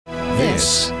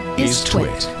This is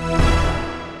TWiT.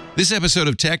 This episode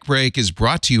of Tech Break is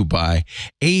brought to you by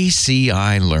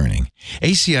ACI Learning.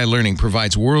 ACI Learning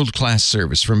provides world-class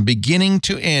service from beginning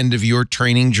to end of your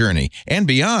training journey and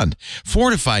beyond.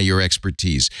 Fortify your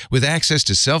expertise with access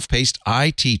to self-paced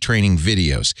IT training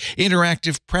videos,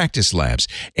 interactive practice labs,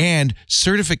 and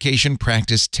certification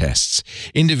practice tests.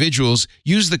 Individuals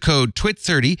use the code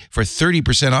TWIT30 for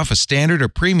 30% off a standard or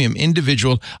premium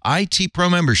individual IT Pro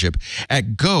membership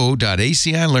at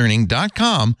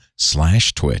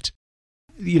go.acilearning.com/twit.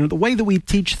 You know, the way that we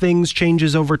teach things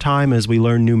changes over time as we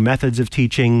learn new methods of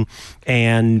teaching,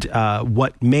 and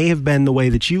what may have been the way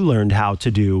that you learned how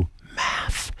to do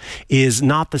math is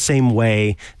not the same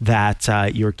way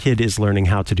that your kid is learning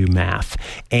how to do math.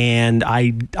 And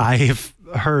I have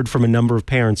heard from a number of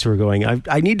parents who are going,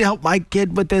 I need to help my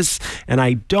kid with this, and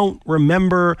I don't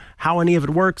remember how any of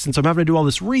it works, and so I'm having to do all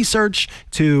this research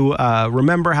to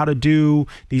remember how to do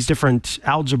these different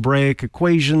algebraic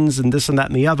equations and this and that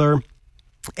and the other.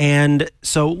 And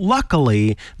so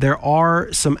luckily, there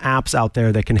are some apps out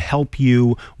there that can help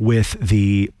you with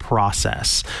the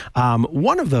process.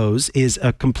 One of those is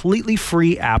a completely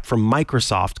free app from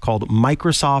Microsoft called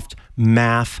Microsoft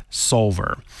Math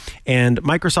Solver. And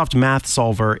Microsoft Math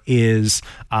Solver is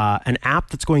an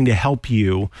app that's going to help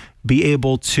you be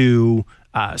able to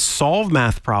solve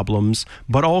math problems,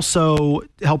 but also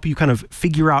help you kind of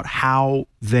figure out how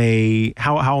a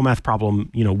math problem,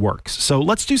 works. So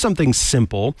let's do something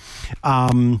simple.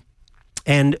 And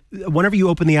whenever you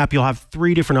open the app, you'll have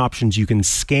three different options. You can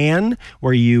scan,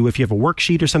 where if you have a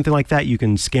worksheet or something like that, you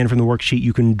can scan from the worksheet.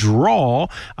 You can draw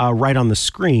right on the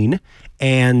screen.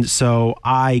 And so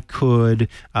I could,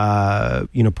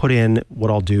 put in, what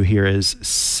I'll do here is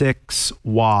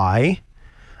 6y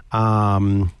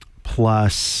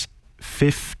plus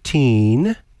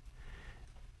 15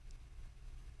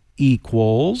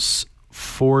 equals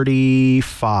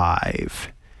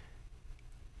 45.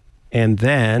 And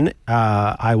then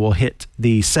I will hit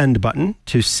the send button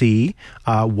to see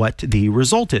what the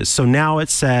result is. So now it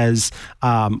says,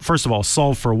 first of all,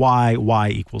 solve for y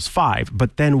equals 5.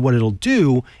 But then what it'll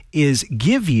do is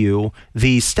give you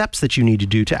the steps that you need to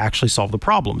do to actually solve the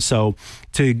problem. So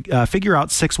to figure out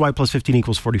 6y plus 15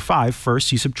 equals 45,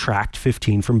 first you subtract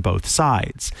 15 from both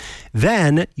sides.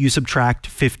 Then you subtract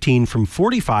 15 from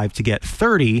 45 to get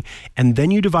 30, and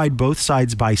then you divide both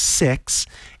sides by 6.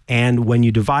 And when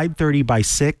you divide 30 by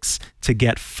 6 to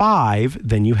get 5,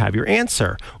 then you have your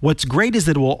answer. What's great is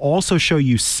that it will also show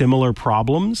you similar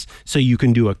problems, so you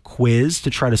can do a quiz to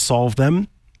try to solve them.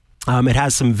 It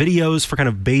has some videos for kind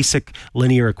of basic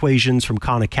linear equations from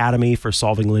Khan Academy for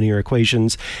solving linear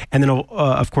equations. And then,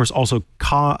 of course, also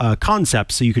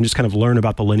concepts, so you can just kind of learn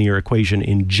about the linear equation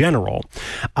in general.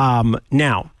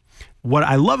 Now, what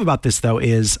I love about this, though,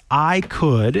 is I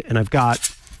could, and I've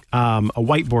got a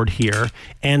whiteboard here,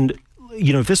 and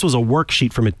if this was a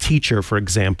worksheet from a teacher, for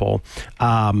example,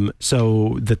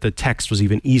 so that the text was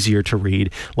even easier to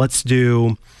read, let's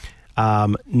do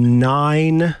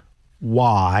 9y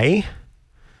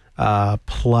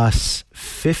plus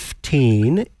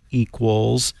 15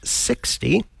 equals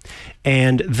 60,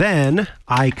 and then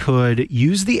I could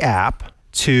use the app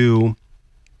to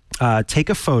take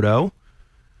a photo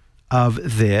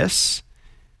of this.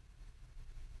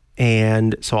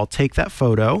 And so I'll take that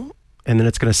photo, and then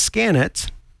it's going to scan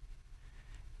it,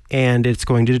 and it's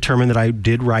going to determine that I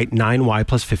did write 9y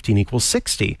plus 15 equals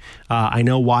 60. I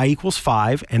know y equals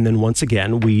 5, and then once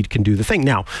again, we can do the thing.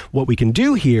 Now, what we can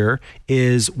do here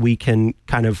is we can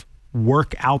kind of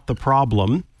work out the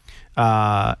problem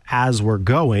as we're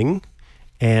going,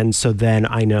 and so then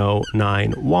I know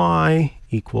 9y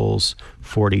equals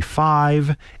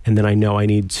 45, and then I know I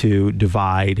need to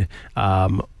divide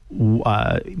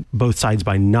both sides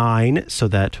by 9, so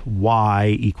that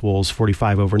y equals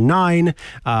 45 over 9,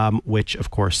 which of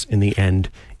course in the end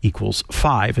equals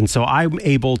 5. And so I'm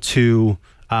able to,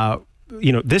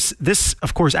 this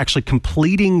of course, actually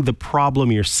completing the problem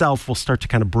yourself will start to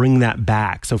kind of bring that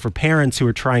back. So for parents who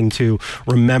are trying to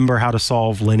remember how to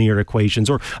solve linear equations,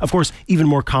 or of course even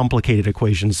more complicated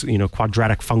equations,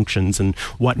 quadratic functions and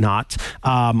whatnot,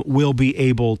 will be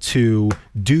able to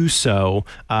do so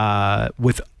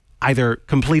with either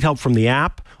complete help from the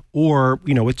app, or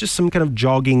with just some kind of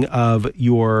jogging of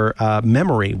your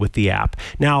memory with the app.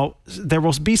 Now, there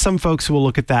will be some folks who will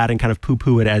look at that and kind of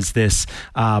poo-poo it as this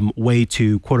way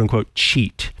to quote-unquote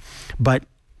cheat. But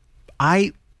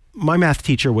my math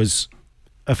teacher was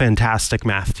a fantastic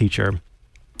math teacher.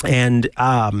 And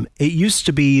it used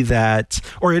to be that,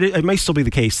 or it may still be the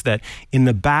case, that in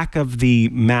the back of the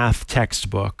math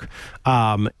textbook,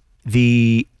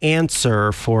 the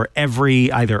answer for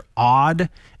every either odd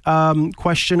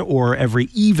question or every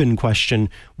even question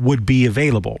would be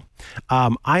available.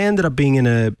 I ended up being in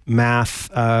a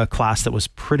math class that was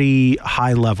pretty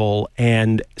high level,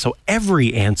 and so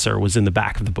every answer was in the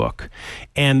back of the book.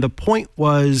 And the point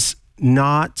was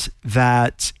not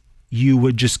that you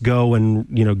would just go and,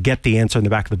 get the answer in the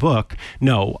back of the book.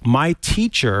 No, my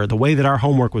teacher, the way that our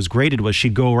homework was graded was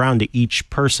she'd go around to each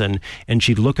person and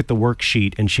she'd look at the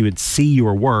worksheet and she would see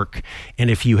your work. And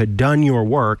if you had done your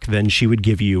work, then she would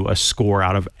give you a score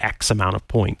out of X amount of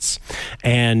points.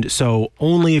 And so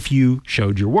only if you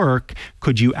showed your work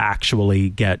could you actually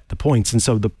get the points. And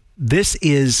so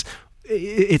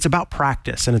it's about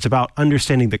practice, and it's about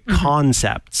understanding the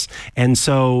concepts. And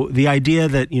so the idea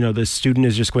that, the student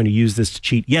is just going to use this to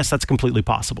cheat, yes, that's completely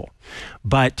possible.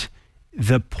 But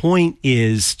the point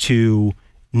is to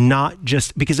not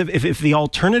just, because if the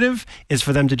alternative is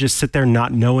for them to just sit there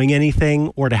not knowing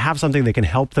anything, or to have something that can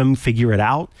help them figure it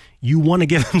out, you want to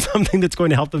give them something that's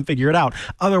going to help them figure it out.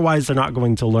 Otherwise, they're not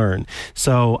going to learn.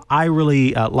 So I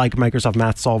really like Microsoft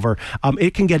Math Solver.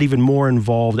 It can get even more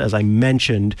involved, as I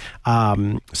mentioned.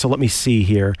 So let me see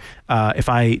here. If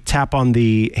I tap on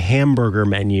the hamburger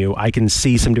menu, I can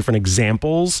see some different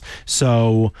examples.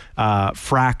 So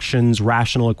fractions,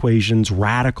 rational equations,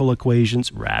 radical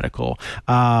equations,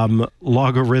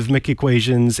 logarithmic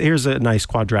equations. Here's a nice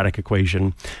quadratic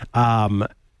equation.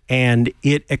 And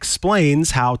it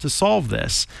explains how to solve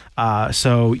this.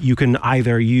 So you can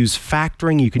either use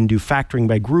factoring, you can do factoring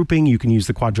by grouping, you can use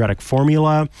the quadratic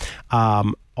formula,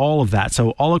 all of that.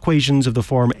 So all equations of the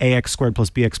form ax squared plus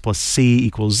bx plus c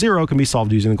equals 0 can be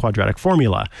solved using the quadratic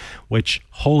formula, which,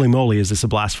 holy moly, is this a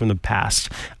blast from the past.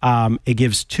 It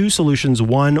gives two solutions,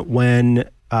 one when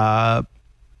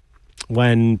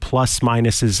plus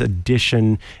minus is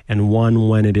addition, and one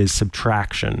when it is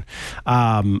subtraction.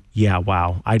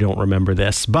 Wow, I don't remember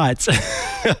this, but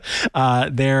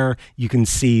there you can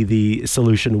see the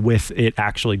solution with it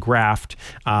actually graphed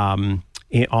on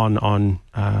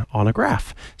a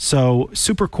graph. So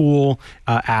super cool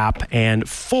app, and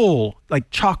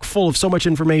chock full of so much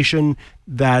information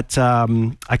that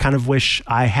I kind of wish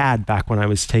I had back when I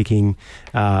was taking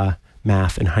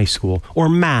math in high school, or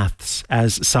maths,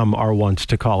 as some are wont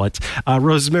to call it.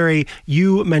 Rosemary,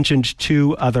 you mentioned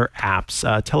two other apps.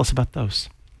 Tell us about those.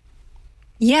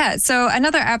 Yeah, so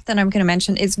another app that I'm going to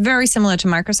mention is very similar to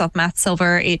Microsoft Math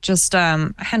Solver. It just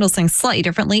handles things slightly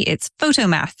differently. It's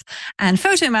Photomath. And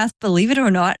Photomath, believe it or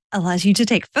not, allows you to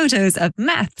take photos of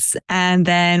maths and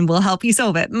then will help you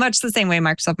solve it, much the same way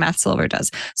Microsoft Math Solver does.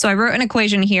 So I wrote an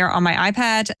equation here on my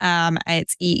iPad.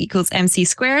 It's E equals MC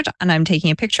squared, and I'm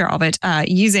taking a picture of it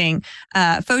using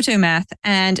Photomath.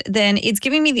 And then it's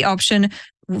giving me the option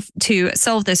to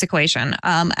solve this equation.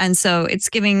 And so it's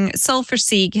giving solve for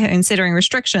C considering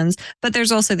restrictions, but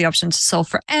there's also the option to solve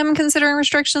for M considering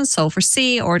restrictions, solve for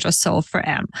C, or just solve for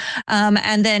M.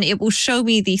 And then it will show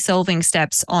me the solving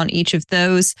steps on each of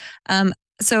those.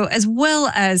 So as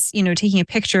well as, taking a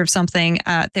picture of something,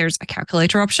 there's a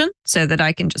calculator option so that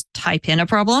I can just type in a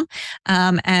problem.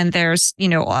 And there's,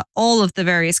 all of the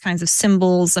various kinds of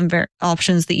symbols and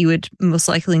options that you would most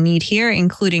likely need here,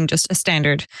 including just a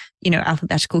standard,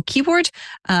 alphabetical keyboard.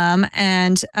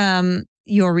 And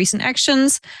your recent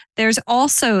actions. There's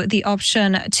also the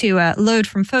option to load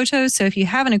from photos. So if you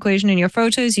have an equation in your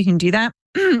photos, you can do that.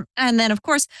 And then, of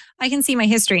course, I can see my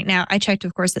history. Now, I checked,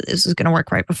 of course, that this was going to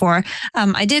work right before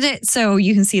I did it. So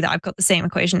you can see that I've got the same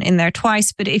equation in there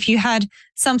twice. But if you had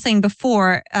something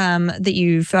before that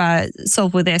you've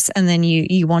solved with this, and then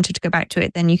you wanted to go back to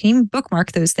it, then you can even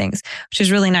bookmark those things, which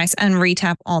is really nice, and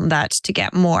retap on that to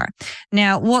get more.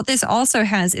 Now, what this also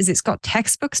has is it's got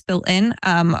textbooks built in,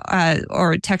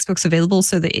 or textbooks available,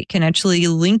 so that it can actually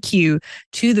link you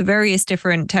to the various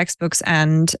different textbooks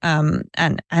and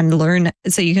learn.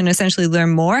 So you can essentially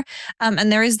learn more.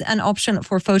 And there is an option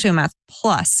for Photomath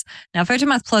Plus. Now,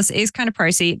 Photomath Plus is kind of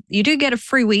pricey. You do get a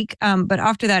free week, but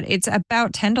after that, it's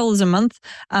about $10 a month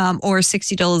or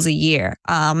 $60 a year.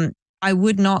 I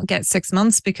would not get 6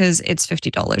 months because it's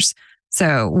 $50.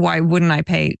 So why wouldn't I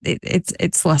pay?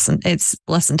 It's less than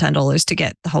 $10 to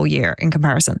get the whole year in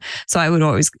comparison. So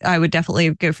I would definitely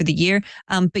go for the year.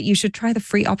 But you should try the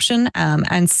free option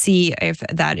and see if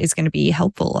that is going to be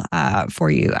helpful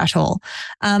for you at all.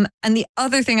 And the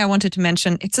other thing I wanted to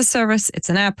mention, it's a service, it's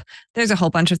an app. There's a whole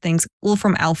bunch of things.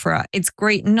 WolframAlpha, it's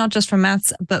great not just for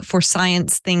maths, but for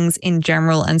science things in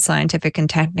general, and scientific and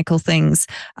technical things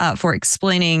for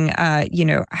explaining,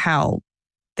 how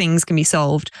things can be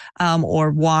solved, or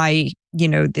why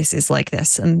this is like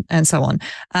this and so on.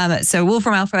 So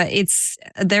Wolfram Alpha,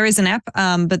 there is an app,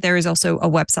 but there is also a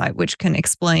website which can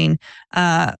explain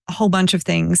a whole bunch of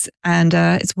things. And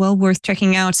it's well worth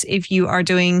checking out if you are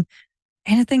doing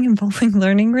anything involving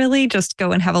learning, really. Just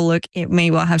go and have a look. It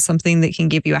may well have something that can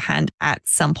give you a hand at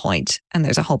some point. And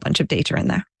there's a whole bunch of data in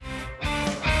there.